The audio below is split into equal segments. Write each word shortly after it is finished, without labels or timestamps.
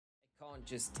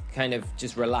can't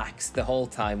just relax the whole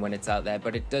time when it's out there,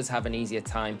 but it does have an easier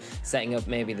time setting up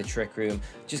maybe the trick room.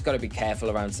 Just got to be careful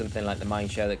around something like the mine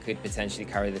shell that could potentially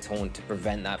carry the taunt to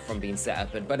prevent that from being set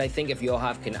up. But I think if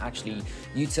Yoav can actually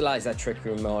utilize that trick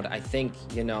room mode, I think,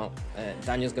 you know,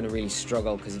 Daniel's going to really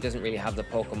struggle because he doesn't really have the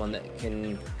Pokemon that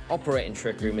can operate in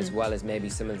trick room as well as maybe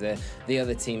some of the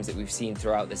other teams that we've seen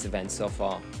throughout this event so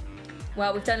far.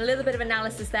 Well, we've done a little bit of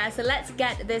analysis there, so let's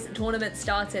get this tournament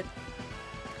started.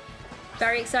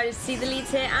 Very excited to see the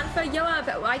leads here, and for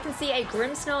Yoav, I can see a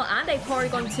Grimmsnarl and a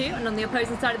Porygon 2, and on the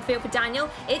opposing side of the field for Daniel,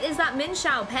 it is that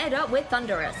Minshao paired up with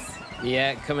Thundurus.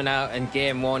 Yeah, coming out in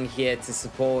game one here to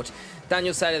support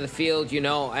Daniel's side of the field, you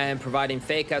know, and providing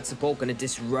fake out support, going to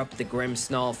disrupt the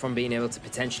Grimmsnarl from being able to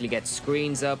potentially get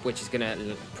screens up, which is going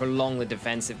to prolong the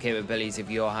defensive capabilities of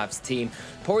Yoav's team.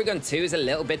 Porygon 2 is a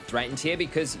little bit threatened here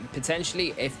because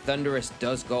potentially if Thundurus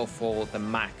does go for the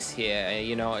max here,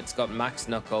 you know, it's got max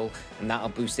knuckle and that'll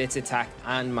boost its attack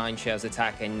and Mindshao's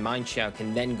attack, and Mindshao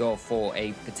can then go for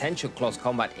a potential close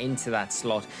combat into that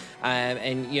slot.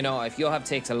 And you know, if Yoav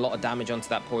takes a lot of damage onto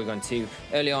that Porygon 2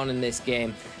 early on in this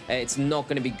game, it's not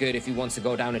going to be good if he wants to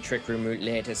go down a trick room route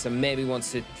later. So maybe he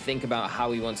wants to think about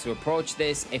how he wants to approach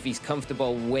this. If he's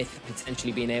comfortable with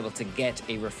potentially being able to get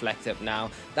a reflect up now,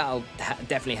 that'll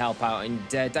definitely help out. And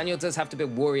Daniel does have to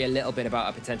worry a little bit about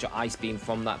a potential ice beam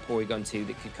from that Porygon 2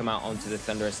 that could come out onto the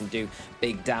Thundurus and do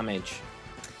big damage.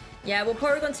 Yeah, well,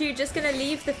 Porygon 2 just going to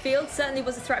leave the field. Certainly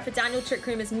was a threat for Daniel. Trick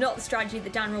Room is not the strategy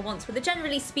that Daniel wants with a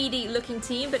generally speedy-looking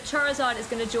team, but Charizard is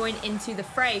going to join into the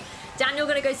fray. Daniel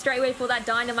going to go straight away for that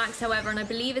Dynamax, however, and I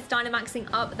believe it's Dynamaxing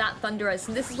up that Thundurus,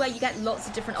 and this is where you get lots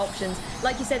of different options.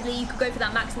 Like you said, Lee, you could go for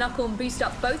that Max Knuckle and boost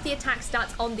up both the attack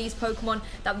stats on these Pokemon.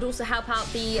 That would also help out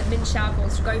the Minshao if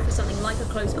wants to go for something like a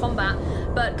close combat,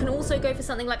 but can also go for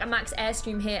something like a Max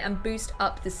Airstream here and boost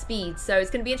up the speed. So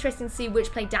it's going to be interesting to see which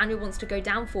play Daniel wants to go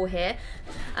down for here.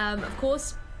 Of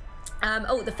course,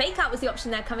 oh, the fake out was the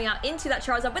option there, coming out into that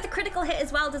Charizard with a critical hit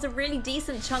as well. Does a really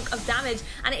decent chunk of damage,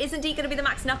 and it is indeed going to be the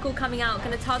Max Knuckle coming out,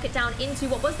 going to target down into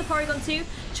what was the Porygon 2.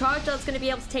 Charizard's going to be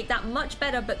able to take that much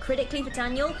better, but critically for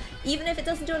Daniel, even if it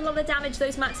doesn't do a lot of damage,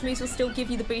 those max moves will still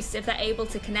give you the boost if they're able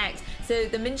to connect. So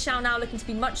the Minshao now looking to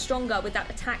be much stronger with that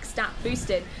attack stat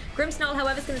boosted. Grimmsnarl,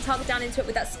 however, is going to target down into it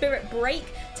with that Spirit Break,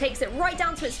 takes it right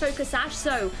down to its Focus Sash.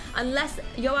 So unless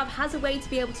Yoav has a way to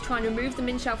be able to try and remove the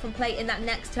Minshao from play in that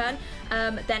next turn,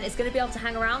 then it's going to be able to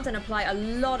hang around and apply a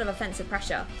lot of offensive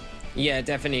pressure. Yeah,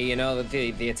 definitely. You know,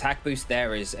 the attack boost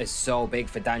there is so big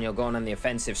for Daniel, going on the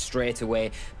offensive straight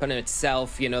away, putting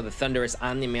itself, you know, the Thundurus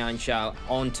and the Minshao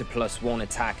onto +1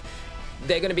 attack.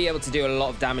 They're going to be able to do a lot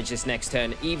of damage this next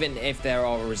turn, even if there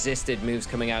are resisted moves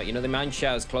coming out. You know, the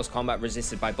Minshao is close combat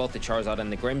resisted by both the Charizard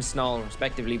and the Grimmsnarl,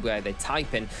 respectively, where they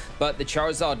type in. But the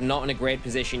Charizard not in a great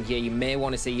position here. You may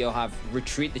want to see Yoav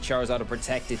retreat the Charizard or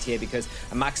protect it here, because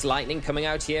a Max Lightning coming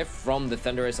out here from the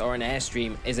Thundurus or an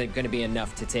Airstream isn't going to be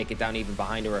enough to take it down even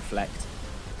behind a Reflect.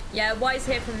 Yeah, wise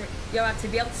here from Yoav to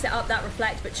be able to set up that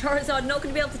Reflect, but Charizard not going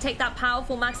to be able to take that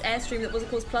powerful Max Airstream that was, of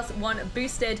course, +1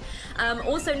 boosted.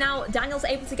 Also, now Daniel's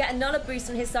able to get another boost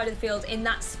on his side of the field in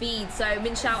that speed. So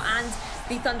Minshao and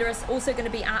the Thundurus also going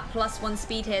to be at +1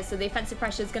 speed here, so the offensive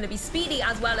pressure is going to be speedy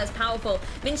as well as powerful.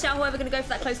 Minshao, however, going to go for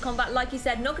that close combat. Like you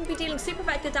said, not going to be dealing super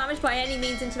effective damage by any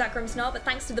means into that Grimmsnarl, but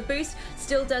thanks to the boost,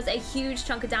 still does a huge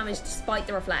chunk of damage despite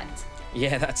the Reflect.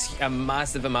 Yeah, that's a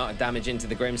massive amount of damage into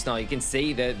the Grimmsnarl. You can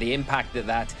see the impact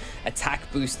that attack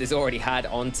boost has already had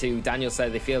onto Daniel's side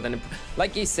of the field. And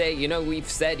like you say, you know, we've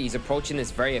said he's approaching this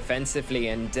very offensively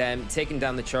and taking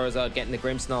down the Charizard, getting the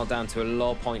Grimmsnarl down to a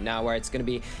low point now where it's going to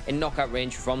be in knockout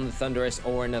range from the Thundurus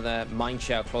or another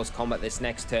Mindshao close combat this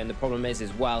next turn. The problem is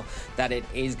as well that it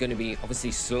is going to be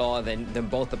obviously slower than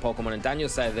both the Pokemon on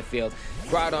Daniel's side of the field.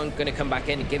 Groudon going to come back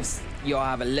in. It gives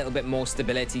Yoav a little bit more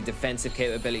stability. Defensive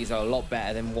capabilities are a lot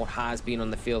better than what has been on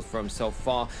the field for him so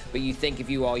far. But you think if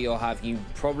you are Yoav, you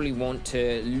probably want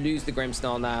to lose the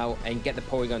Grimmsnarl now and get the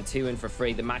Porygon 2 in for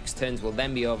free. The max turns will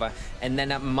then be over, and then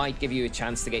that might give you a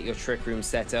chance to get your Trick Room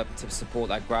set up to support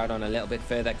that Groudon a little bit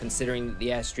further, considering that the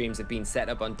Airstreams have been set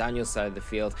up on Daniel's side of the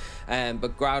field.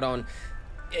 But Groudon,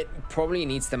 it probably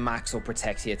needs to max or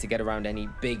protect here to get around any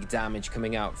big damage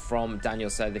coming out from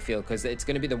Daniel's side of the field, because it's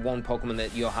going to be the one Pokemon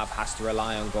that Yoav has to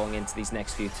rely on going into these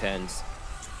next few turns.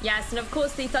 Yes, and of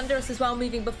course the Thunderous as well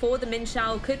moving before the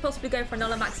Minshao could possibly go for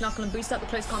another Max Knuckle and boost up the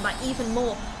close combat even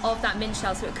more of that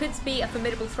Minshao, so it could be a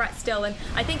formidable threat still. And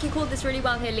I think you called this really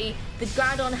well here, Lee. The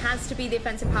Groudon has to be the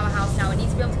offensive powerhouse now. It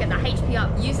needs to be able to get that HP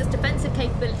up, use its defensive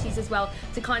capabilities as well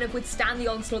to kind of withstand the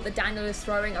onslaught that Daniel is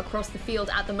throwing across the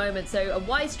field at the moment. So a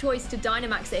wise choice to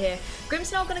Dynamax it here.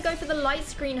 Grimmsnarl going to go for the light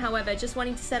screen, however, just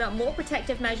wanting to set up more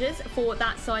protective measures for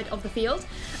that side of the field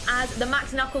as the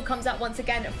Max Knuckle comes out once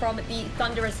again from the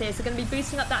Thunderous here. So going to be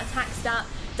boosting up that attack stat.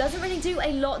 Doesn't really do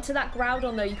a lot to that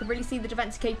Groudon though. You can really see the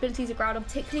defensive capabilities of Groudon,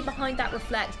 particularly behind that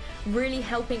Reflect, really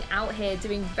helping out here,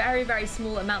 doing very, very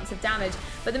small amounts of damage.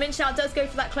 But the Minshao does go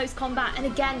for that close combat, and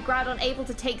again, Groudon able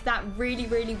to take that really,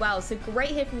 really well. So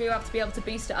great here from Yoav to be able to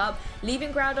boost it up,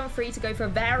 leaving Groudon free to go for a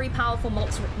very powerful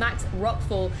Max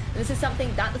Rockfall. And this is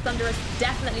something that the Thunderous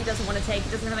definitely doesn't want to take.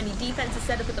 It doesn't have any defenses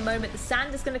set up at the moment. The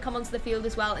Sand is going to come onto the field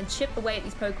as well and chip away at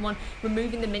these Pokemon,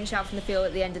 removing the Minshao from the field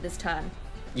at the end of this turn.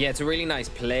 Yeah, it's a really nice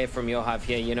play from Yoav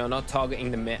here, you know, not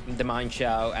targeting the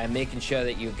Mineshao and making sure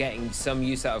that you're getting some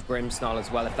use out of Grimmsnarl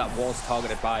as well if that was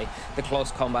targeted by the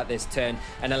close combat this turn,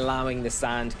 and allowing the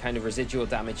Sand kind of residual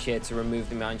damage here to remove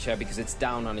the Mineshao because it's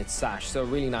down on its sash. So a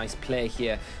really nice play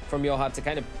here from Yoav to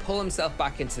kind of pull himself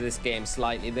back into this game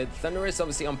slightly. The Thunderous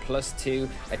obviously on +2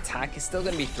 attack is still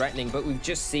going to be threatening, but we've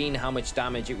just seen how much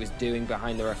damage it was doing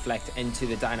behind the Reflect into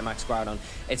the Dynamax Groudon.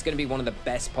 It's going to be one of the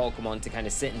best Pokemon to kind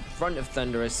of sit in front of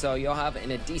Thunderous. So you'll have in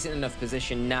a decent enough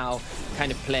position now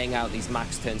kind of playing out these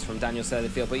max turns from Daniel's side of the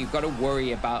field, but you've got to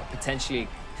worry about potentially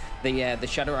the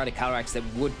Shadow Rider Calyrex that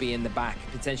would be in the back.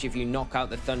 Potentially if you knock out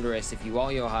the Thunderous, if you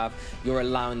are Yoav, you're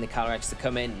allowing the Calyrex to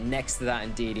come in next to that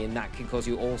Indeedee, and that can cause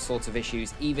you all sorts of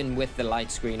issues, even with the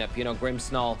light screen up. You know,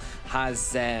 Grimmsnarl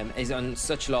is on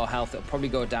such low health, it'll probably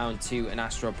go down to an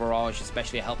Astro Barrage,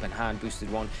 especially a Helping Hand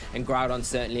boosted one, and Groudon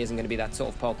certainly isn't going to be that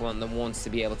sort of Pokemon that wants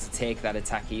to be able to take that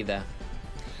attack either.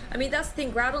 I mean, that's the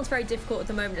thing, Groudon's very difficult at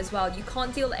the moment as well. You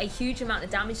can't deal a huge amount of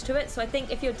damage to it, so I think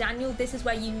if you're Daniel, this is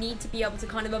where you need to be able to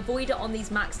kind of avoid it on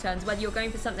these max turns, whether you're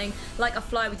going for something like a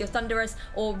fly with your Thunderous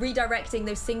or redirecting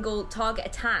those single target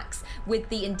attacks with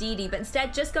the Indeedee, but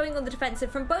instead just going on the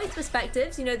defensive from both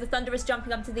perspectives. You know, the Thunderous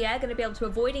jumping up into the air, going to be able to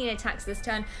avoid any attacks this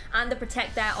turn, and the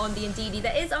Protect there on the Indeedee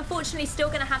that is unfortunately still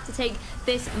going to have to take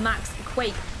this max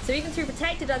Quake. So even through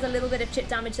Protect, it does a little bit of chip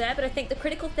damage there, but I think the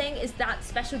critical thing is that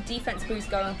special defense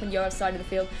boost going up on Yoav's side of the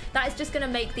field. That is just going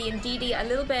to make the Indeedee a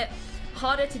little bit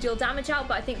harder to deal damage out,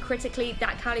 but I think critically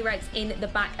that Calyrex in the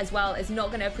back as well is not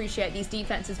going to appreciate these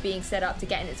defenses being set up to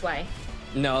get in its way.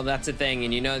 No, that's the thing,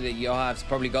 and you know that Yoav's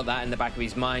probably got that in the back of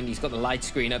his mind. He's got the light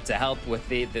screen up to help with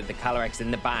the Calyrex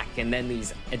in the back, and then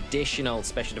these additional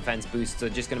special defense boosts are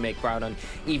just going to make Groudon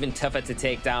even tougher to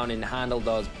take down and handle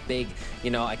those big, you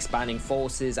know, expanding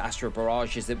forces, Astro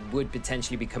Barrages that would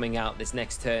potentially be coming out this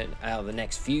next turn, the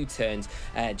next few turns,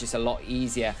 just a lot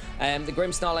easier. The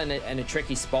Grimmsnarl in a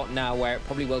tricky spot now where it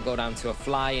probably will go down to a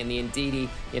fly, and the Indeedee,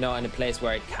 you know, in a place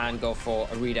where it can go for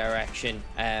a redirection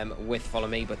with Follow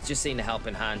Me, but just seeing the help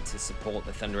in hand to support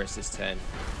the Thunderous this turn.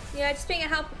 Yeah, just being a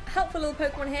helpful little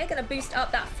Pokemon here, going to boost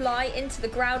up that fly into the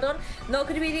Groudon. Not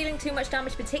going to be dealing too much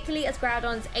damage, particularly as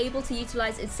Groudon's able to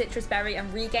utilize its Citrus Berry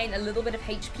and regain a little bit of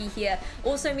HP here.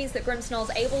 Also means that Grimmsnarl's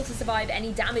able to survive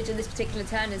any damage in this particular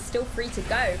turn and is still free to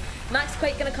go. Max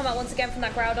Quake going to come out once again from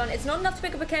that Groudon. It's not enough to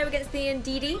pick up a KO against the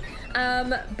Indeedee,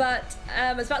 but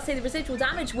I was about to say the residual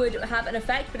damage would have an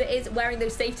effect, but it is wearing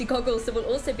those safety goggles, so we'll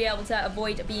also be able to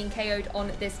avoid being KO'd on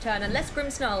this turn, unless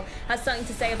Grimmsnarl has something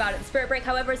to say about it. The Spirit Break,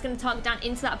 however, is going to target down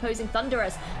into that opposing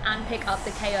Thunderous and pick up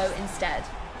the KO instead.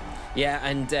 Yeah,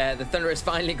 and the Thunderous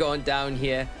finally going down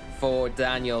here for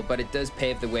Daniel, but it does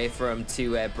pave the way for him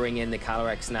to bring in the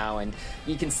Calyrex now, and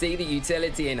you can see the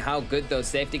utility and how good those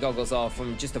safety goggles are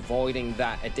from just avoiding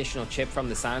that additional chip from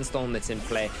the Sandstorm that's in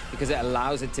play, because it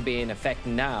allows it to be in effect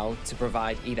now to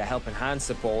provide either Helping Hand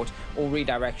support or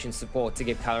redirection support to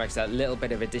give Calyrex that little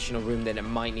bit of additional room that it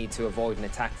might need to avoid an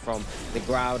attack from the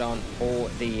Groudon or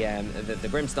the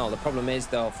Grimmsnarl. The problem is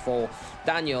though for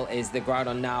Daniel is the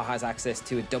Groudon now has access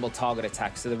to a double target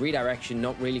attack, so the redirection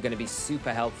not really going to be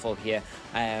super helpful here,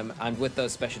 and with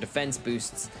those special defense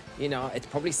boosts, you know, it's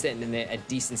probably sitting in a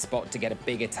decent spot to get a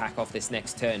big attack off this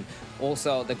next turn.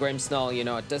 Also, the Grimmsnarl, you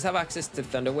know, it does have access to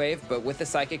Thunder Wave, but with the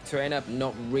Psychic Terrain up,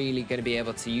 not really going to be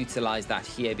able to utilize that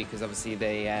here, because obviously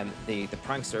the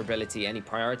Prankster ability, any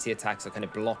priority attacks are kind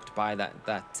of blocked by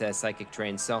that Psychic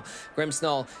Terrain. So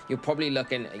Grimmsnarl, you're probably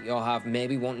looking, you'll have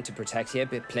maybe wanting to protect here,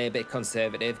 but play a bit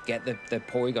conservative, get the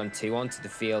Porygon 2 onto the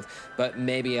field, but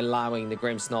maybe allowing the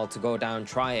Grimmsnarl to go down,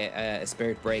 try a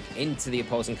Spirit Break into the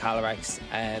opposing Calyrex,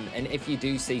 and if you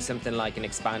do see something like an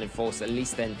Expanded Force, at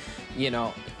least then, you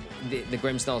know, the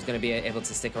Grimmsnarl is going to be able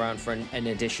to stick around for an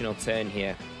additional turn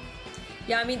here.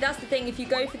 Yeah, I mean, that's the thing. If you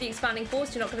go for the Expanding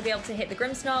Force, you're not going to be able to hit the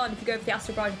Grimmsnarl. And if you go for the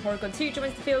Astral Barrage and Porygon 2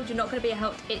 joins the field, you're not going to be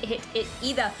able to hit it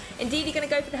either. Indeed, you're going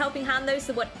to go for the Helping Hand, though.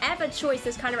 So whatever choice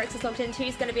this Calyrex is locked into,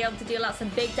 he's going to be able to deal out some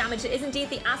big damage. It is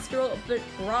indeed the Astral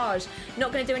Barrage.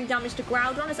 Not going to do any damage to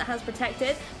Groudon as it has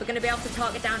protected, but going to be able to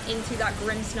target down into that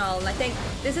Grimmsnarl. And I think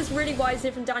this is really wise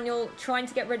here from Daniel, trying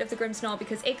to get rid of the Grimmsnarl,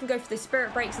 because it can go for the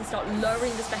Spirit Breaks and start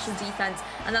lowering the special defense.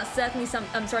 And that's certainly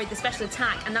the special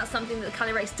attack. And that's something that the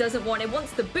Calyrex doesn't want. It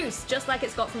wants the boost, just like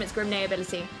it's got from its Grimnay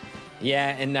ability.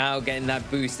 Yeah, and now getting that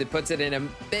boost, it puts it in a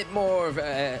bit more of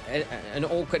an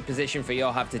awkward position for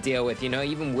Yoav to deal with. You know,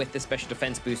 even with the special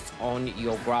defense boosts on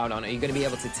your Groudon, are you going to be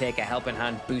able to take a Helping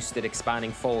Hand boosted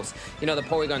Expanding Force? You know, the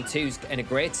Porygon 2's in a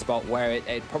great spot where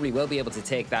it probably will be able to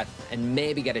take that and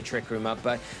maybe get a Trick Room up.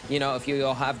 But, you know, if you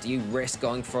Yoav, do you risk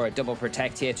going for a double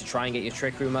protect here to try and get your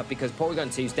Trick Room up? Because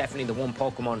Porygon 2 is definitely the one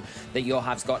Pokemon that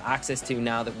Yoav's got access to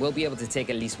now that will be able to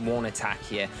take at least one attack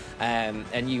here.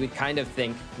 And you would kind of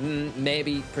think,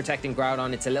 maybe protecting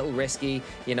Groudon, it's a little risky.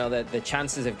 You know, the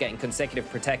chances of getting consecutive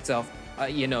protects off,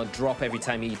 you know, drop every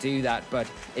time you do that. But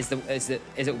is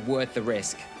it worth the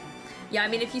risk? Yeah, I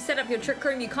mean, if you set up your Trick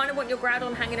Room, you kind of want your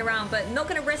Groudon hanging around, but not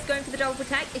going to risk going for the double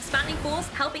protect. Expanding Force,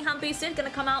 Helping Hand boosted, going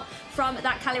to come out from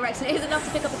that Calyrex, and it is enough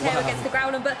to pick up a KO against the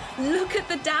Groudon, but look at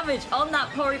the damage on that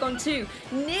Porygon 2.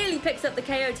 Nearly picks up the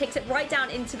KO, takes it right down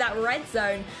into that red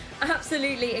zone.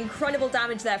 Absolutely incredible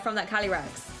damage there from that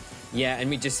Calyrex. Yeah, and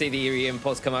we just see the Eerie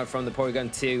Impulse come out from the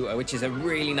Porygon 2, which is a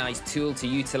really nice tool to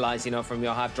utilize, you know, from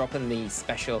Yoav, dropping the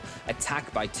special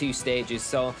attack by 2 stages.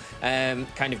 So, kind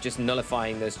of just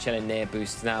nullifying those Chilling Nair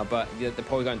boosts now. But the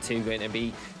Porygon 2 going to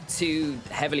be too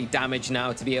heavily damaged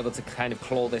now to be able to kind of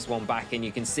claw this one back. And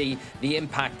you can see the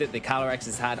impact that the Calyrex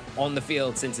has had on the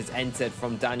field since it's entered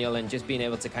from Daniel, and just being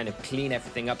able to kind of clean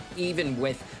everything up, even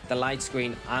with the light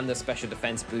screen and the special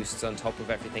defense boosts on top of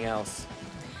everything else.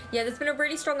 Yeah, there's been a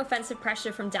really strong offensive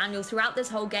pressure from Daniel throughout this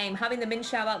whole game, having the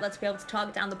Minshao out there to be able to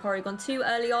target down the Porygon 2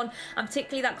 early on, and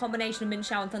particularly that combination of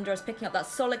Minshao and Thundurus picking up that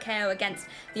solid KO against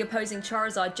the opposing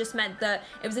Charizard just meant that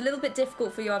it was a little bit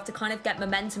difficult for Yoav to kind of get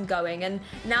momentum going. And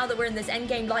now that we're in this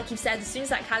endgame, like you've said, as soon as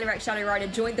that Calyrex Shadow Rider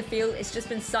joined the field, it's just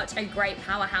been such a great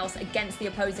powerhouse against the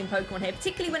opposing Pokemon here,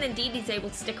 particularly when indeed he's able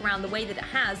to stick around the way that it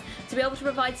has to be able to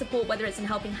provide support, whether it's in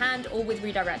Helping Hand or with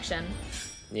redirection.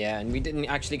 Yeah, and we didn't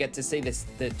actually get to see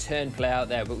the turn play out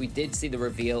there, but we did see the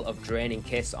reveal of Draining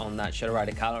Kiss on that Shadow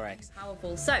Rider Calyrex.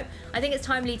 Powerful. So, I think it's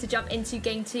time, Lee, to jump into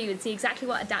Game 2 and see exactly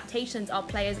what adaptations our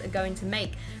players are going to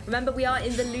make. Remember, we are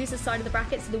in the loser side of the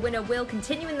bracket, so the winner will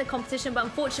continue in the competition, but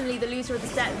unfortunately, the loser of the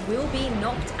set will be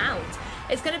knocked out.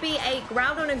 It's going to be a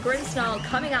Groudon and Grimmsnarl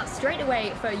coming out straight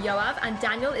away for Yoav, and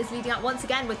Daniel is leading out once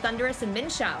again with Thundurus and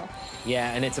Minshao.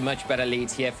 Yeah, and it's a much better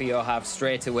lead here for Yoav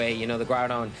straight away. You know, the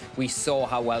Groudon, we saw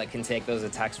how well it can take those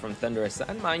attacks from Thundurus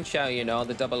and Minshao, you know,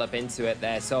 the double up into it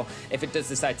there. So if it does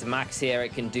decide to max here,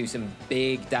 it can do some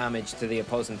big damage to the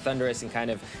opposing Thundurus and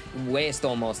kind of waste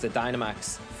almost a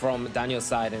Dynamax from Daniel's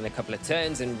side in a couple of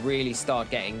turns and really start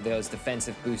getting those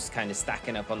defensive boosts kind of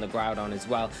stacking up on the Groudon as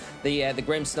well. The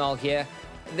Grimmsnarl here,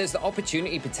 there's the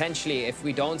opportunity potentially, if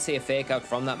we don't see a fake out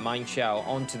from that Mindshow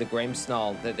onto the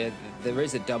Grimmsnarl, that there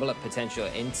is a double up potential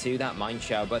into that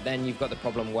Mindshow, but then you've got the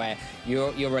problem where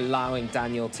you're allowing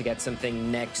Daniel to get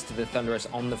something next to the Thundurus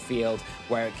on the field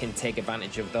where it can take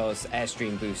advantage of those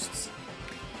Airstream boosts.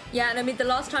 Yeah, and I mean, the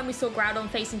last time we saw Groudon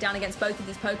facing down against both of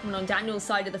these Pokemon on Daniel's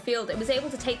side of the field, it was able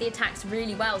to take the attacks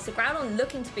really well. So Groudon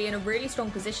looking to be in a really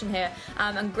strong position here,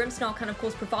 and Grimmsnarl can, of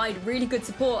course, provide really good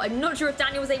support. I'm not sure if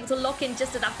Daniel was able to lock in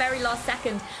just at that very last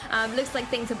second. Looks like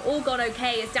things have all gone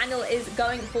okay as Daniel is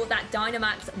going for that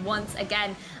Dynamax once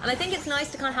again. And I think it's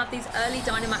nice to kind of have these early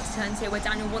Dynamax turns here where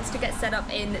Daniel wants to get set up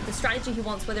in the strategy he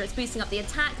wants, whether it's boosting up the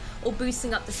attack or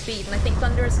boosting up the speed. And I think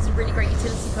Thundurus is a really great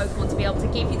utility Pokemon to be able to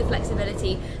give you the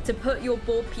flexibility to put your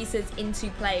board pieces into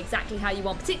play exactly how you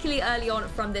want, particularly early on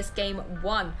from this game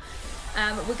 1.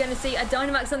 We're going to see a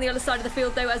Dynamax on the other side of the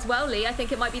field though as well, Lee. I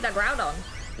think it might be that Groudon.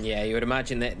 Yeah, you would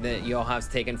imagine that Yoav's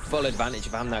taken full advantage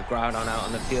of having that Groudon out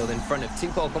on the field in front of 2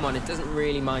 Pokemon. It doesn't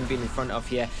really mind being in front of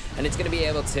here, and it's going to be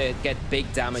able to get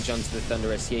big damage onto the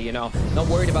Thundurus here, you know. Not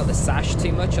worried about the Sash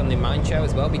too much on the Mindshow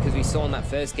as well, because we saw in that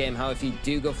first game how if you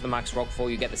do go for the Max Rock 4,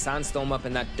 you get the Sandstorm up,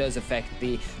 and that does affect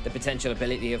the potential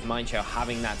ability of Mindshow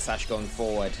having that Sash going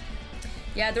forward.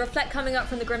 Yeah, the Reflect coming up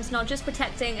from the Grimmsnarl, just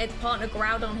protecting its partner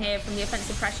Groudon here from the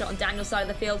offensive pressure on Daniel's side of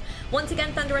the field. Once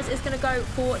again, Thundurus is going to go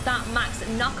for that Max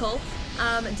Knuckle.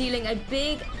 dealing a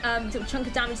big chunk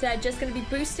of damage there. Just going to be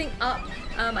boosting up,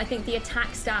 I think, the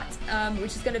attack stat,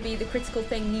 which is going to be the critical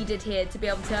thing needed here to be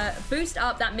able to boost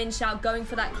up that Min Xiao going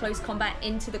for that close combat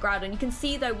into the Groudon. You can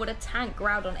see, though, what a tank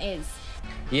Groudon is.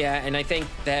 Yeah, and I think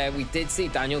that we did see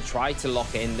Daniel try to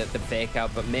lock in the fake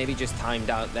out, but maybe just timed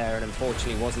out there and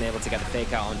unfortunately wasn't able to get the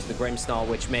fake out onto the Grimmsnarl,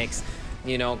 which makes,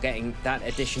 you know, getting that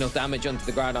additional damage onto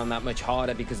the Groudon that much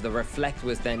harder because the Reflect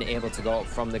was then able to go up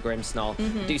from the Grimmsnarl.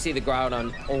 Do you see the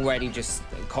Groudon already just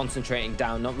concentrating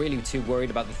down, not really too worried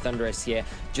about the Thundurus here,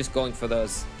 just going for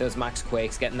those max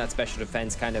Quakes, getting that special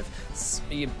defense kind of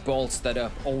bolstered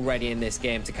up already in this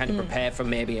game to kind of prepare for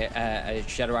maybe a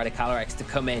Shadow Rider Calyrex to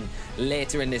come in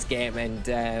later in this game, and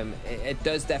it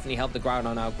does definitely help the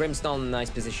Groudon out. Grimmsnarl in a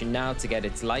nice position now to get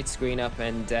its light screen up,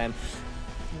 and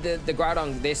the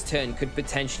Groudon this turn could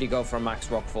potentially go for a max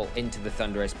Rockfall into the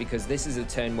Thundurus, because this is a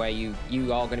turn where you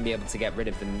are going to be able to get rid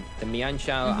of the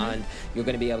Mienshao, and you're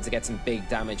going to be able to get some big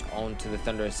damage onto the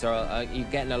Thundurus. So you're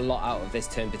getting a lot out of this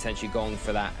turn potentially going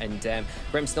for that. And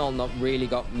Grimmsnarl not really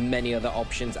got many other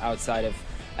options outside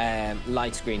of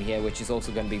light screen here, which is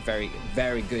also going to be very,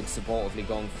 very good supportively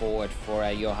going forward for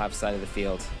Yoav's side of the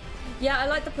field. Yeah, I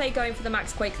like the play going for the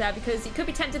Max Quake there, because you could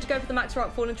be tempted to go for the Max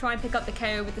Rockfall and try and pick up the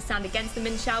KO with the stand against the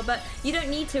Min Xiao, but you don't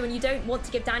need to, and you don't want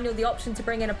to give Daniel the option to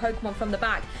bring in a Pokemon from the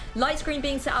back. Light Screen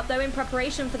being set up, though, in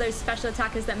preparation for those special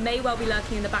attackers that may well be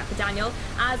lurking in the back for Daniel,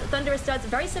 as Thundurus does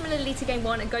very similarly to Game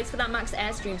 1 and goes for that Max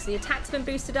Airstream. So the attack's been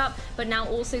boosted up, but now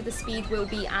also the speed will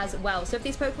be as well. So if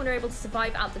these Pokemon are able to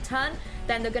survive out the turn,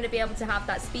 then they're going to be able to have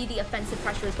that speedy offensive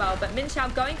pressure as well. But Min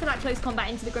Xiao going for that close combat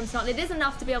into the Grimmsnarl, it is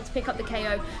enough to be able to pick up the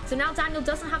KO. So now Daniel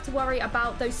doesn't have to worry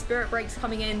about those Spirit Breaks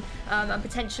coming in and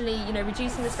potentially, you know,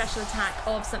 reducing the special attack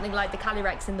of something like the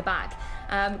Calyrex in the back.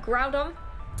 Groudon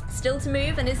still to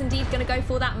move and is indeed going to go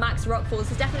for that Max Rockfall.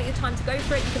 This is definitely the time to go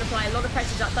for it. You can apply a lot of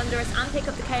pressure to that Thundurus and pick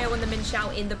up the KO on the Min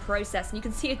Xiao in the process. And you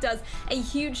can see it does a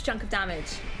huge chunk of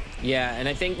damage. Yeah, and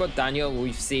I think what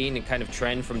we've seen a kind of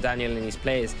trend from Daniel in his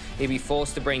plays, he'll be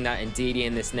forced to bring that Indeedee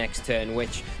in this next turn,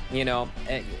 which, you know,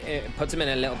 it puts him in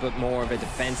a little bit more of a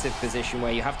defensive position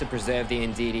where you have to preserve the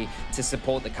Indeedee to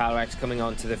support the Calyrex coming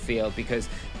onto the field, because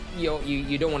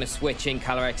you don't want to switch in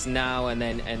Calyrex now and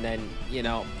then you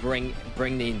know bring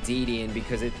the Indeedee in,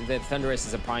 because the Thundurus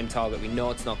is a prime target. We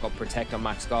know it's not got Protect on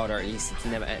Max Guard, or at least it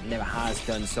never has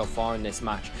done so far in this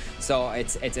match. So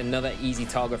it's another easy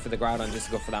target for the Groudon just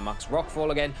to go for that Max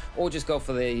Rockfall again, or just go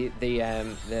for the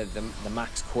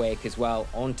Max Quake as well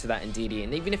onto that Indeedee.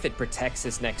 And even if it protects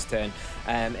this next turn,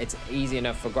 it's easy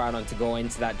enough for Groudon to go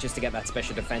into that just to get that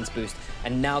special defense boost.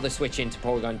 And now the switch into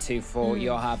Porygon 2 for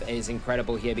Yoav is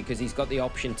incredible here, because he's got the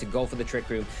option to go for the Trick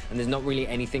Room, and there's not really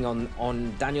anything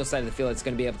on Daniel's side of the field that's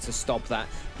going to be able to stop that.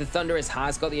 The Thundurus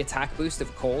has got the attack boost,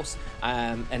 of course,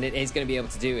 and it is going to be able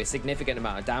to do a significant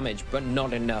amount of damage, but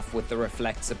not enough with the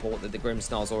Reflect support that the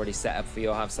Grimmsnarl's already set up for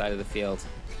Yoav's side of the field.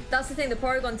 That's the thing, the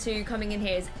Porygon 2 coming in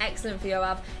here is excellent for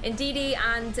Yoav. Indeedee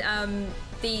and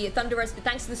the Thundurus, but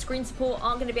thanks to the screen support,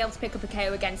 aren't going to be able to pick up a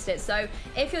KO against it. So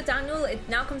if you're Daniel, it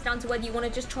now comes down to whether you want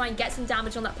to just try and get some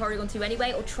damage on that Porygon 2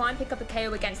 anyway, or try and pick up a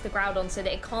KO against the Groudon so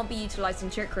that it can't be utilised in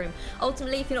Trick Room.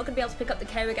 Ultimately, if you're not going to be able to pick up the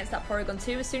KO against that Porygon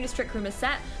 2, as soon as Trick Room is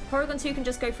set, Porygon 2 can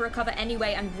just go for a cover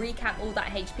anyway and recap all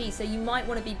that HP. So you might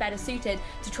want to be better suited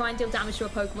to try and deal damage to a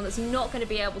Pokemon that's not going to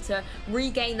be able to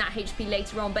regain that HP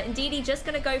later on. But Indeedee just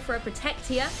going to go for a Protect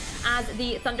here, as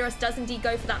the Thundurus does indeed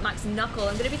go for that Max Knuckle.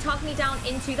 I'm going to be targeting down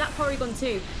into that Porygon 2.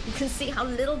 You can see how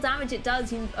little damage it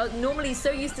does. You normally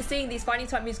so used to seeing these fighting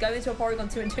type moves go into a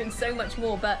Porygon 2 and doing so much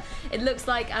more, but it looks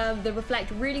like the Reflect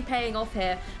really paying off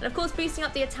here. And of course, boosting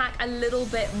up the attack a little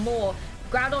bit more.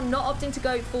 Groudon not opting to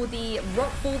go for the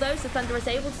Rockfall though, so Thundurus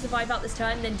able to survive out this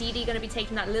turn, and then Indeedee going to be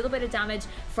taking that little bit of damage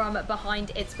from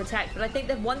behind its Protect. But I think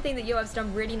the one thing that Yoav's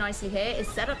done really nicely here is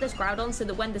set up this Groudon so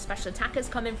that when the special attackers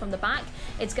come in from the back,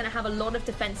 it's going to have a lot of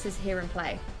defenses here in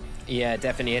play. Yeah,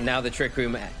 definitely. And now the Trick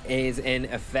Room is in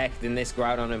effect in this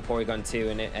Groudon and Porygon 2,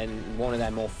 and one of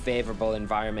their more favorable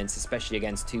environments, especially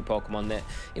against two Pokemon that,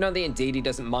 you know, the Indeedee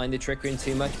doesn't mind the Trick Room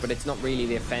too much, but it's not really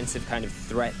the offensive kind of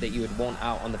threat that you would want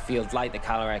out on the field, like the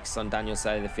Calyrex on Daniel's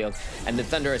side of the field. And the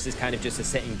Thundurus is kind of just a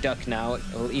sitting duck now.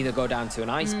 It'll either go down to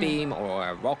an Ice Beam or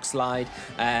a Rock Slide.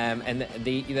 And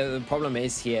the problem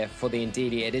is here for the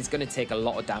Indeedee, it is going to take a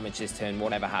lot of damage this turn,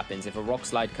 whatever happens. If a Rock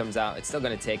Slide comes out, it's still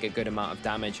going to take a good amount of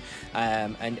damage.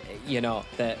 And you know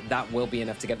that will be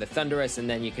enough to get the Thundurus, and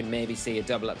then you can maybe see a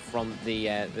double up from the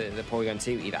Porygon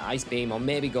 2, either Ice Beam or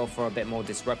maybe go for a bit more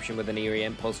disruption with an Eerie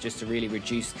Impulse, just to really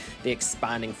reduce the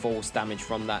expanding force damage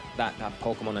from that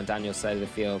Pokemon on Daniel's side of the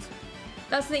field.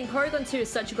 That's the thing, Porygon 2 is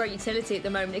such a great utility at the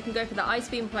moment. It can go for the Ice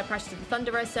Beam, apply pressure to the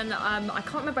Thunderous, and I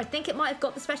can't remember, I think it might have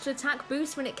got the special attack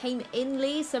boost when it came in,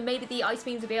 Lee, so maybe the Ice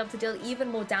Beams will be able to deal even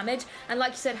more damage. And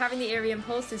like you said, having the Area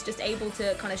Impulse is just able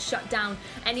to kind of shut down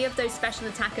any of those special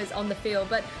attackers on the field.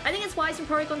 But I think it's wise from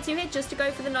Porygon 2 here just to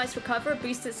go for the nice recover,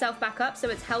 boost itself back up so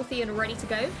it's healthy and ready to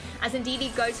go, as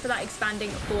Indeedee goes for that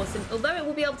expanding force. And although it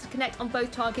will be able to connect on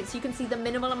both targets, you can see the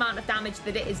minimal amount of damage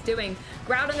that it is doing.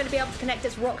 Groudon going to be able to connect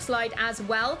its Rock Slide as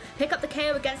well, pick up the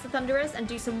KO against the Thunderous and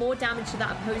do some more damage to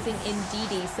that opposing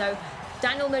Indeedee. So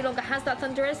Daniel no longer has that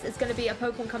Thunderous. It's going to be a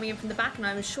Pokemon coming in from the back, and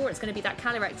I'm sure it's going to be that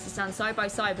Calyrex to stand side by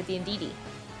side with the Indeedee.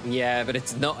 Yeah, but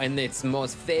it's not in its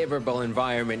most favorable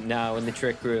environment now in the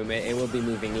Trick Room. It will be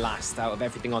moving last out of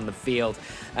everything on the field.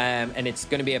 And it's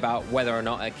going to be about whether or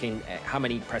not it can, how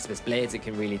many Precipice Blades it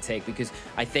can really take. Because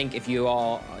I think if you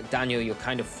are Daniel, you're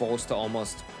kind of forced to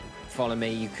almost follow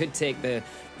me. You could take the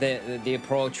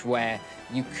approach where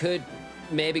you could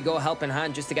maybe go helping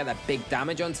hand just to get that big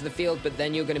damage onto the field, but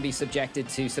then you're going to be subjected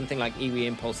to something like Area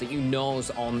Impulse that you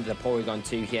know's on the Porygon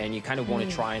 2 here, and you kind of want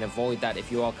to try and avoid that if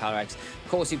you are Calyrex. Of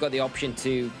course, you've got the option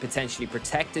to potentially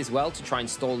protect as well to try and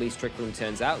stall these Trick Room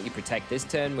turns out. You protect this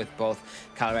turn with both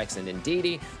Calyrex and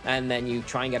Indeedee, and then you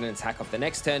try and get an attack off the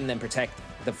next turn, and then protect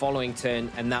the following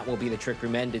turn, and that will be the Trick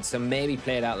Room ended. So maybe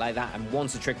play it out like that, and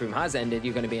once the Trick Room has ended,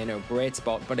 you're going to be in a great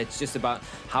spot. But it's just about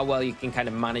how well you can kind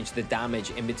of manage the damage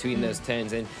in between those turns,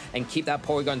 and keep that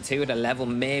Porygon 2 at a level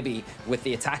maybe with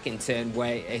the attacking turn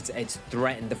where it's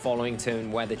threatened the following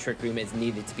turn where the Trick Room is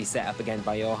needed to be set up again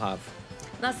by Yoav.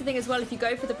 That's the thing as well, if you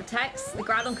go for the protects, the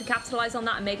Groudon could capitalize on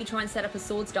that and maybe try and set up a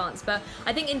Swords Dance. But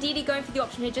I think Indeedee going for the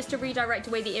option here just to redirect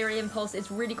away the Area Impulse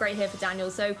is really great here for Daniel.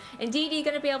 So Indeedee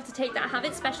going to be able to take that, have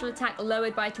its special attack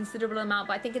lowered by a considerable amount,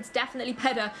 but I think it's definitely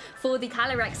better for the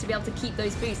Calyrex to be able to keep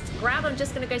those boosts. Groudon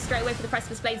just going to go straight away for the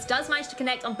Precipice Blades, does manage to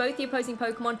connect on both the opposing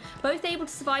Pokemon, both able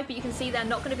to survive, but you can see they're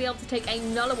not going to be able to take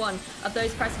another one of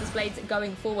those Precipice Blades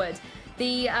going forward.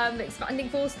 The expanding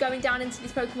force going down into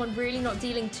these Pokemon really not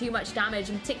dealing too much damage,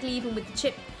 and particularly even with the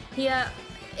chip here,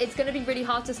 it's going to be really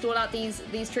hard to stall out these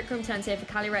Trick Room turns here for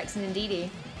Calyrex and Indeedee.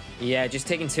 Yeah, just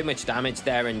taking too much damage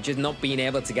there and just not being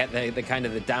able to get the kind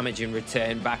of the damage in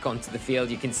return back onto the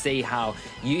field. You can see how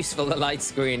useful the light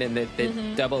screen and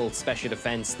the double special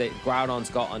defense that Groudon's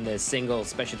got on the single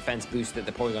special defense boost that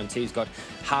the Porygon 2's got,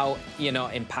 how, you know,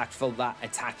 impactful that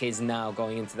attack is now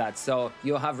going into that. So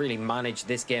you'll have really managed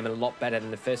this game a lot better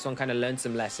than the first one, kind of learned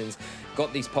some lessons,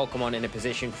 got these Pokemon in a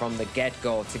position from the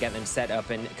get-go to get them set up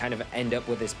and kind of end up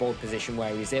with this board position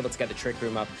where he's able to get the Trick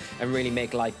Room up and really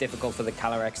make life difficult for the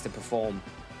Calyrex to perform.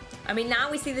 I mean,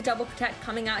 now we see the double protect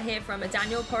coming out here from a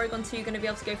Daniel. Porygon 2 going to be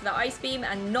able to go for that Ice Beam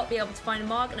and not be able to find a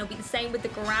mark, and it'll be the same with the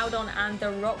Groudon and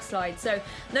the Rock Slide. So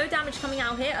no damage coming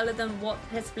out here other than what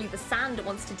possibly the Sand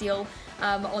wants to deal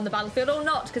on the battlefield, or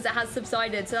not, because it has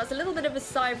subsided. So that's a little bit of a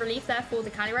sigh of relief there for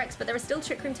the Calyrex, but there are still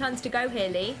Trick Room turns to go here,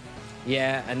 Lee.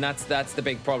 Yeah, and that's the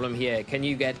big problem here. Can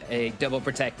you get a double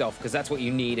protect off? Because that's what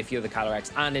you need if you're the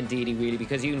Calyrex, and Indeedee really,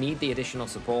 because you need the additional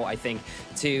support, I think,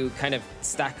 to kind of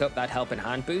stack up that helping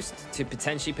hand boost to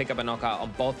potentially pick up a knockout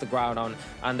on both the Groudon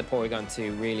and the Porygon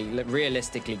 2, really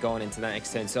realistically going into that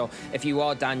next turn. So if you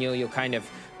are Daniel, you're kind of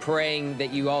praying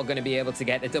that you are going to be able to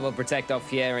get a double protect off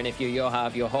here, and if you're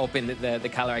Yoav, you're hoping that the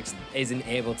Calyrex isn't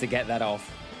able to get that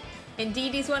off.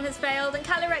 Indeedee's one has failed, and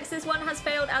Calyrex's one has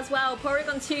failed as well.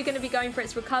 Porygon 2 going to be going for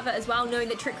its recover as well, knowing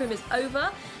that Trick Room is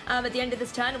over at the end of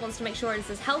this turn. It wants to make sure it's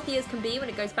as healthy as can be when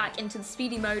it goes back into the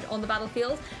speedy mode on the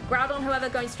battlefield. Groudon, however,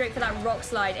 going straight for that Rock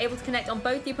Slide, able to connect on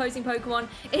both the opposing Pokemon.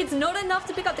 It's not enough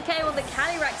to pick up the KO on the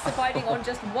Calyrex, surviving on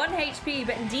just 1 HP,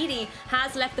 but Indeedee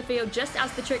has left the field just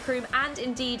as the Trick Room and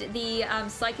indeed the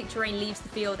Psychic Terrain leaves the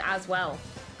field as well.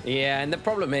 Yeah, and the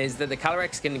problem is that the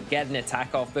Calyrex can get an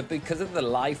attack off, but because of the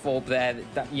life orb there,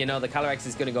 you know, the Calyrex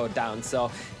is going to go down.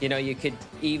 So, you know, you could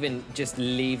even just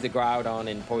leave the Groudon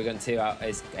in Porygon 2 out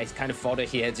as kind of fodder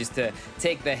here, just to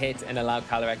take the hit and allow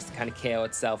Calyrex to kind of KO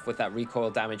itself with that recoil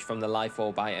damage from the life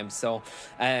orb item. So,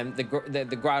 the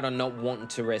Groudon not wanting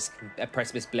to risk a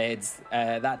Precipice Blades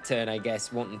that turn, I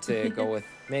guess, wanting to go with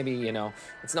maybe, you know,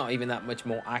 it's not even that much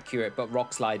more accurate, but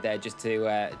Rock Slide there just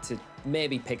to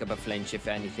maybe pick up a flinch if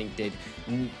anything did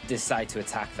decide to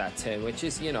attack that turn, which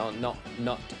is, you know,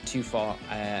 not too far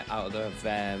out of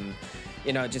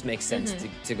you know, it just makes sense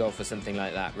to go for something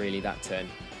like that, really, that turn.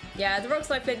 Yeah, the rock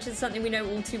slide flinch is something we know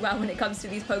all too well when it comes to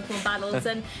these Pokemon battles,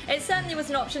 and it certainly was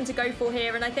an option to go for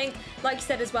here. And I think, like you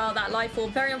said as well, that life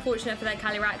orb, very unfortunate for their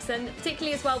Calyrex, and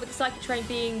particularly as well with the Psychic Terrain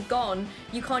being gone,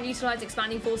 you can't utilize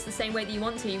Expanding Force the same way that you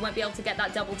want to. You won't be able to get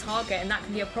that double target, and that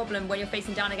can be a problem when you're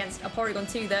facing down against a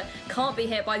Porygon 2 that can't be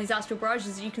hit by these Astral Barrages,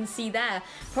 as you can see there.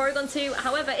 Porygon 2,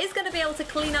 however, is going to be able to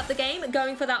clean up the game,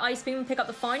 going for that Ice Beam and pick up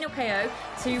the final KO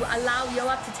to allow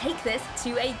Yoav to take this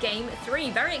to a Game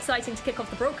 3. Very exciting to kick off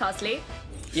the broadcast, Lee.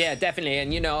 Yeah, definitely.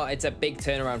 And, you know, it's a big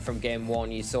turnaround from game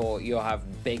 1. You saw you'll have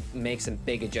make some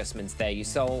big adjustments there. You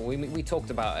saw, we talked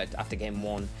about it after game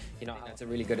 1. You know, that's a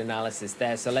really good analysis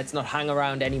there. So let's not hang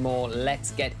around anymore.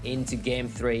 Let's get into game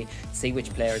 3, see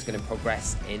which player is going to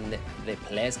progress in the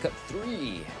Players' Cup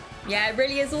 3. Yeah, it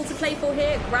really is all to play for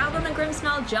here. Groudon and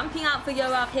Grimmsnarl jumping out for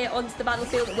Yoav here onto the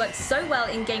battlefield. It worked so well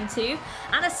in game 2.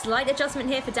 And a slight adjustment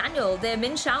here for Daniel. The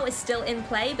Minshao is still in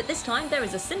play, but this time there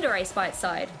is a Cinderace by its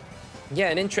side. Yeah,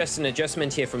 an interesting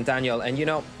adjustment here from Daniel. And, you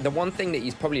know, the one thing that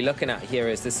he's probably looking at here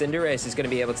is the Cinderace is going to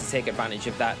be able to take advantage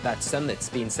of that sun that's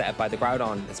being set up by the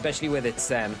Groudon, especially with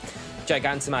its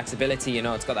Gigantamax ability. You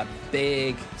know, it's got that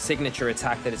big signature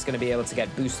attack that it's going to be able to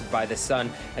get boosted by the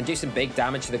sun and do some big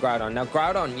damage to the Groudon. Now,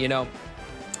 Groudon, you know,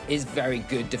 is very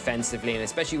good defensively, and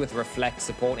especially with Reflect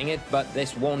supporting it, but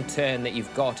this one turn that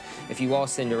you've got, if you are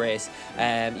Cinderace,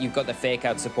 you've got the Fake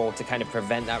Out support to kind of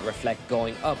prevent that Reflect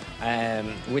going up,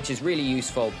 which is really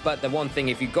useful. But the one thing,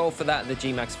 if you go for that, the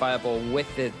G-Max Fireball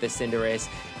with the Cinderace,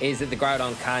 is that the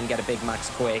Groudon can get a big Max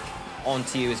Quake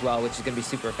onto you as well, which is going to be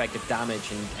super effective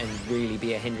damage and really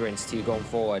be a hindrance to you going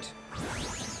forward.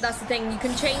 That's the thing, you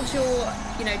can change your,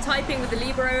 you know, typing with the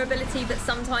Libero ability, but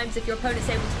sometimes if your opponent's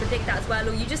able to predict that as well,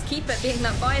 or you just keep it being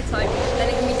that fire type, then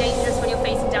it can be dangerous when you're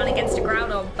facing down against a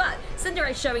Groudon. But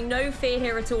Cinderace showing no fear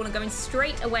here at all and going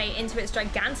straight away into its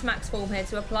Gigantamax form here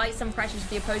to apply some pressure to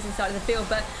the opposing side of the field.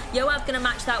 But Yoav going to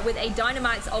match that with a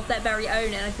Dynamax of their very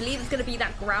own, and I believe it's going to be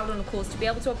that Groudon, of course, to be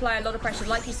able to apply a lot of pressure,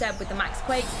 like you said, with the Max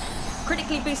Quakes,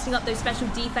 critically boosting up those special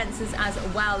defenses as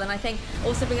well. And I think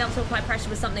also being able to apply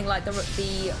pressure with something like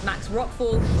the Max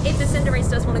Rockfall. If the Cinderace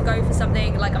does want to go for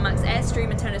something like a Max Airstream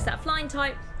and turn us that flying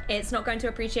type, it's not going to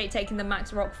appreciate taking the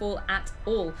Max Rockfall at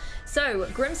all. So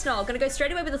Grimmsnarl going to go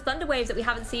straight away with the Thunder Waves that we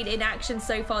haven't seen in action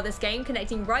so far this game,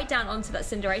 connecting right down onto that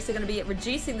Cinderace. They're going to be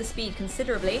reducing the speed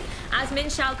considerably. As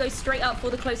Minshao goes straight up for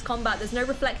the close combat, there's no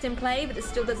Reflect in play, but it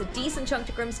still does a decent chunk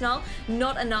to Grimmsnarl.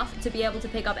 Not enough to be able to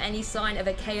pick up any sign of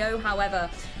a KO, however,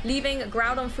 leaving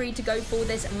Groudon free to go for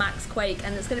this Max Quake,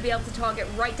 and it's going to be able to target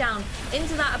right down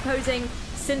into that opposing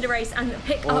Cinderace and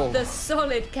pick up the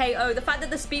solid KO. The fact that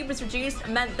the speed was reduced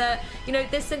meant that, you know,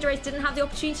 this Cinderace didn't have the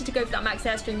opportunity to go for that Max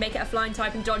Airstream, make it a flying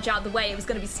type and dodge out the way. It was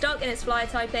going to be stuck in its flyer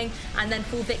typing and then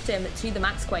fall victim to the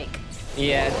Max Quake.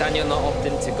 Yeah, Daniel not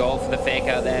opting to go for the Fake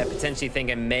Out there, potentially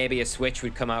thinking maybe a switch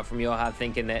would come out from Yoav,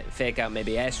 thinking that Fake Out,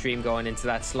 maybe Airstream going into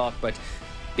that slot, but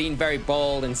being very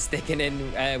bold and sticking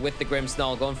in with the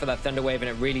Grimmsnarl, going for that Thunder Wave, and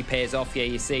it really pays off here.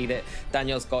 You see that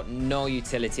Daniel's got no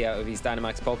utility out of his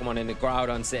Dynamax Pokemon, and the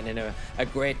Groudon sitting in a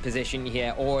great position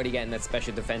here, already getting that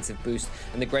special defensive boost,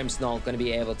 and the Grimmsnarl going to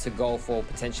be able to go for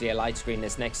potentially a Light Screen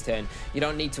this next turn. You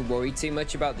don't need to worry too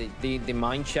much about the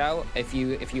Mindshout if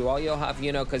you are Yoav,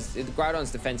 you know, because the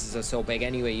Groudon's defenses are so big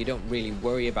anyway. You don't really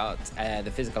worry about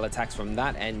the physical attacks from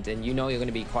that end, and you know you're going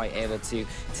to be quite able to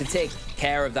take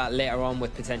care of that later on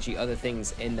with potentially other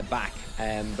things in the back.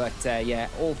 Yeah,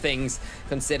 all things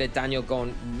considered, Daniel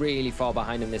going really far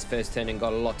behind him this first turn and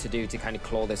got a lot to do to kind of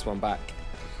claw this one back.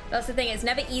 That's the thing, it's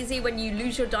never easy when you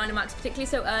lose your Dynamax, particularly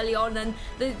so early on, and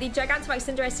the Gigantamax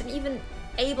Cinderace didn't even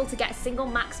able to get a single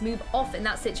max move off in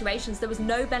that situation, so there was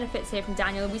no benefits here from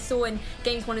Daniel. We saw in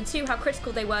games 1 and 2 how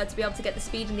critical they were to be able to get the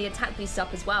speed and the attack boost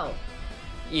up as well.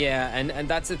 Yeah, and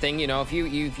that's the thing, you know, if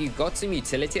you got some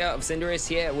utility out of Cinderace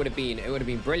here, it would have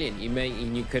been brilliant.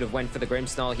 You could have went for the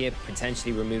Grimmsnarl here,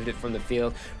 potentially removed it from the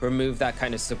field, removed that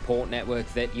kind of support network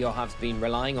that Yoav's been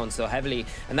relying on so heavily,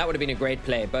 and that would have been a great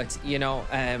play. But you know,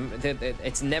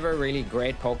 it's never really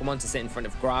great Pokemon to sit in front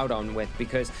of Groudon with,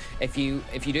 because if you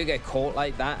do get caught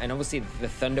like that, and obviously the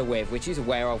Thunder Wave, which he's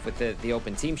aware of with the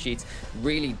open team sheets,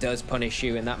 really does punish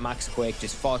you, and that Max Quake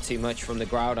just far too much from the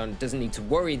Groudon. Doesn't need to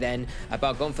worry then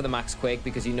about going for the Max Quake,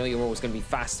 because you know you're always going to be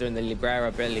faster and the Libera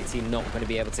ability not going to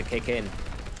be able to kick in.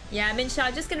 Yeah,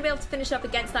 Minshao just going to be able to finish up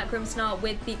against that Grimmsnarl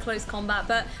with the close combat.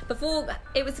 But before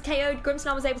it was KO'd,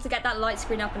 Grimmsnarl was able to get that light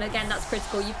screen up. And again, that's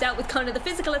critical. You've dealt with kind of the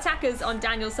physical attackers on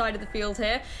Daniel's side of the field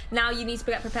here. Now you need to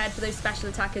get prepared for those special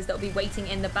attackers that will be waiting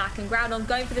in the back. And Groudon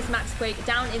going for this Max Quake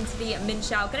down into the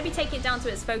Minshao. Going to be taking it down to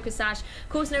its Focus Sash. Of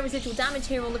course, no residual damage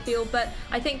here on the field. But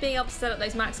I think being able to set up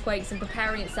those Max Quakes and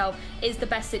preparing itself is the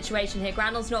best situation here.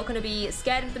 Groudon's not going to be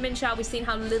scared of the Minshao. We've seen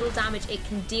how little damage it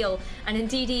can deal. And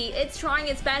indeed, it's trying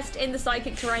its best in the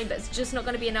psychic terrain, but it's just not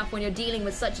going to be enough when you're dealing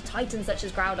with such a titan such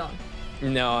as Groudon.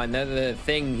 No, and the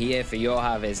thing here for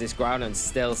Yoav is this Groudon's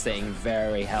still sitting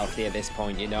very healthy at this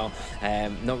point, you know.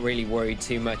 Not really worried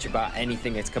too much about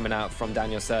anything that's coming out from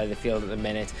Daniel's side of the field at the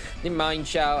minute. The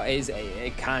Mindshout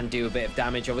it can do a bit of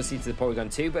damage, obviously, to the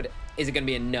Porygon 2, but is it going to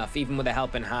be enough? Even with a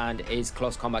helping hand, is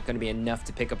close combat going to be enough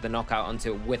to pick up the knockout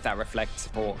onto it with that reflect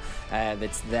support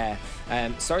that's there?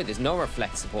 Sorry, there's no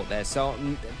reflect support there, so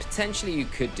potentially you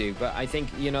could do, but I think,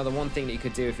 you know, the one thing that you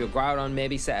could do if you're Groudon,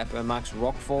 maybe set up a max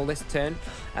Rockfall this turn,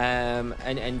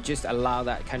 and just allow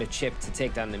that kind of chip to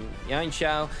take down the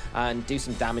Yanshao and do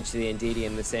some damage to the Indeedee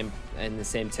in the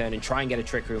same turn, and try and get a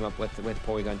Trick Room up with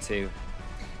Porygon 2.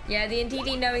 Yeah, the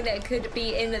Indeedee knowing that it could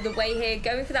be in the way here,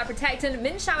 going for that Protect, and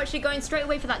Minshao actually going straight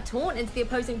away for that Taunt into the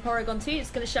opposing Porygon 2.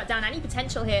 It's going to shut down any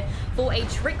potential here for a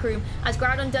Trick Room, as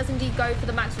Groudon does indeed go for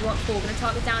the Max Rockfall. Going to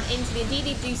target down into the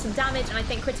Indeedee, do some damage, and I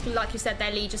think critically, like you said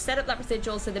there, Lee, just set up that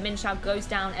residual so the Minshao goes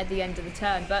down at the end of the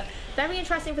turn. But very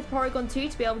interesting for the Porygon 2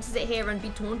 to be able to sit here and be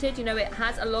taunted. You know, it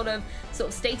has a lot of sort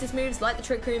of status moves like the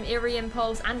Trick Room, Eerie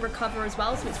Impulse, and Recover as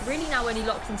well, so it's really now only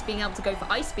locked into being able to go for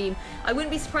Ice Beam. I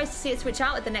wouldn't be surprised to see it switch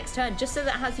out at the next turn, just so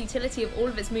that it has utility of all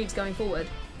of its moves going forward.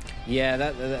 Yeah,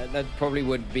 that probably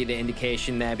would be the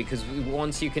indication there, because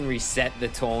once you can reset the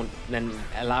taunt and then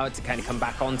allow it to kind of come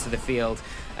back onto the field,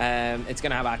 it's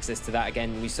going to have access to that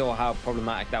again. We saw how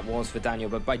problematic that was for Daniel,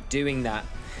 but by doing that,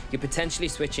 you're potentially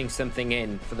switching something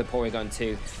in for the Porygon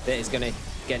 2 that is going to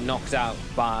get knocked out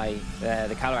by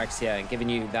the Calyrex here, and giving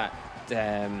you that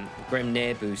Grim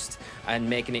Nair boost and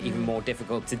making it even more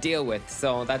difficult to deal with.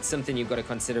 So that's something you've got to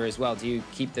consider as well. Do you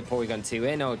keep the Porygon 2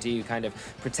 in, or do you kind of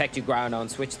protect your Groudon,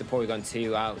 switch the Porygon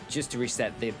 2 out just to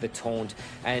reset the taunt,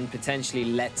 and potentially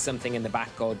let something in the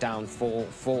back go down for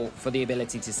the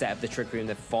ability to set up the Trick Room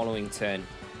the following turn?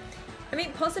 I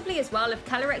mean, possibly as well, if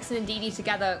Calyrex and Indeedee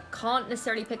together can't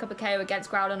necessarily pick up a KO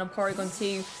against Groudon and Porygon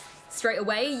 2 straight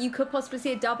away, you could possibly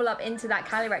see a double up into that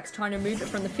Calyrex trying to remove it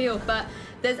from the field. But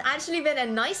there's actually been a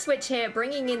nice switch here,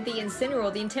 bringing in the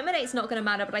Incineroar. The Intimidate's not going to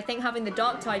matter, but I think having the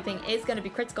Dark typing is going to be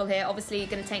critical here. Obviously, you're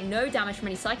going to take no damage from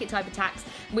any Psychic type attacks.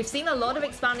 We've seen a lot of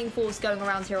Expanding Force going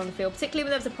around here on the field, particularly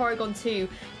when there's a Porygon 2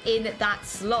 in that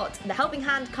slot. The Helping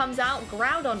Hand comes out,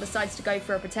 Groudon decides to go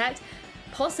for a Protect.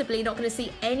 Possibly not going to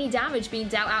see any damage being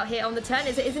dealt out here on the turn,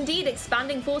 as it is indeed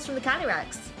Expanding Force from the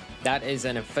Calyrex. That is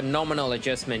a phenomenal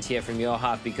adjustment here from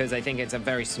Yoav, because I think it's a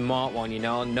very smart one, you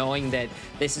know, knowing that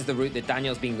this is the route that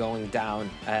Daniel's been going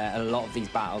down a lot of these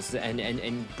battles,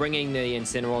 and bringing the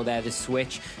Incineroar there, the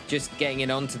switch, just getting it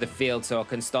onto the field so it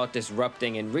can start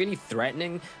disrupting and really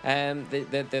threatening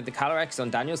the Calyrex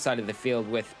on Daniel's side of the field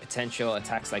with potential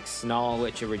attacks like Snarl,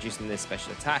 which are reducing this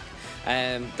special attack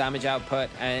damage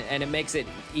output, and it makes it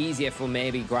easier for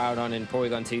maybe Groudon and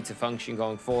Porygon 2 to function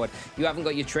going forward. You haven't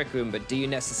got your Trick Room, but do you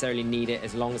necessarily need it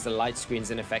as long as the light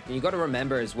screen's in effect? And you've got to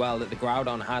remember as well that the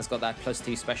Groudon has got that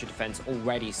 +2 special defense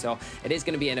already, so it is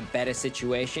going to be in a better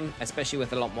situation, especially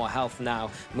with a lot more health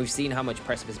now. And we've seen how much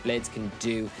Precipice Blades can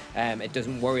do. It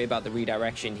doesn't worry about the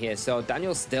redirection here, so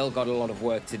Daniel's still got a lot of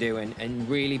work to do, and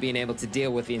really being able to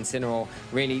deal with the Incineroar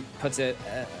really puts a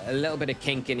little bit of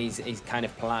kink in his kind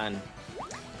of plan.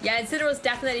 Yeah, Incineroar is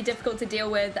definitely difficult to deal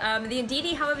with. The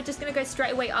Indeedee, however, just going to go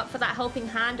straight away up for that Helping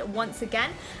Hand once again,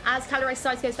 as Calyrex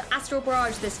decides goes for Astral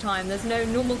Barrage this time. There's no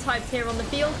normal types here on the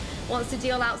field. Wants to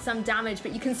deal out some damage,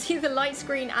 but you can see the light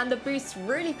screen and the boosts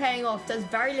really paying off. Does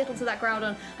very little to that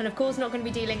Groudon, and of course not going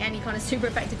to be dealing any kind of super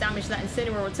effective damage to that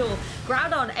Incineroar at all.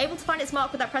 Groudon able to find its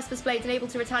mark with that Precipice Blades and able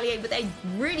to retaliate with a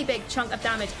really big chunk of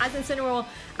damage, as Incineroar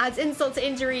adds insult to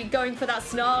injury, going for that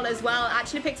Snarl as well.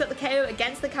 Actually picks up the KO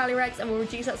against the Calyrex and will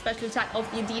reduce that special attack of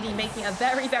the Indeedee, making a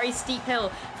very, very steep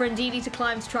hill for Indeedee to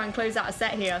climb to try and close out a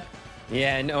set here.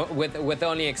 Yeah, no, with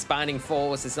only Expanding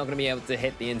Force, it's not going to be able to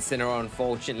hit the Incineroar,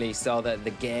 unfortunately, so that the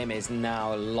game is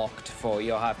now locked for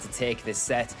Yoav to take this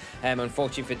set.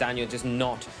 Unfortunately for Daniel, just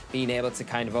not being able to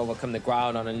kind of overcome the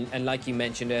Groudon, and like you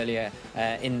mentioned earlier,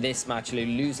 in this match,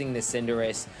 losing the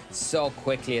Cinderace so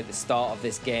quickly at the start of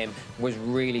this game was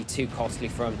really too costly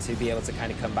for him to be able to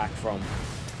kind of come back from.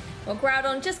 Well,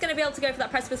 Groudon just going to be able to go for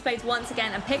that Precipice Blade once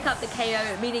again and pick up the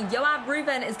KO, meaning Yoav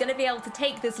Reuven is going to be able to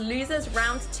take this losers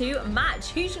round 2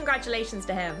 match. Huge congratulations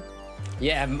to him.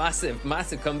 Yeah, massive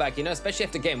comeback, you know, especially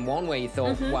after game 1 where you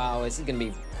thought, wow, this is going to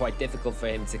be quite difficult for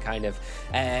him to kind of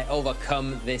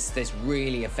overcome this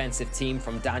really offensive team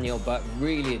from Daniel, but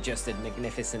really adjusted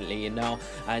magnificently, you know,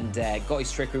 and got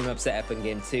his Trick Room upset up in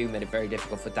game 2, made it very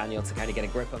difficult for Daniel to kind of get a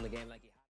grip on the game like he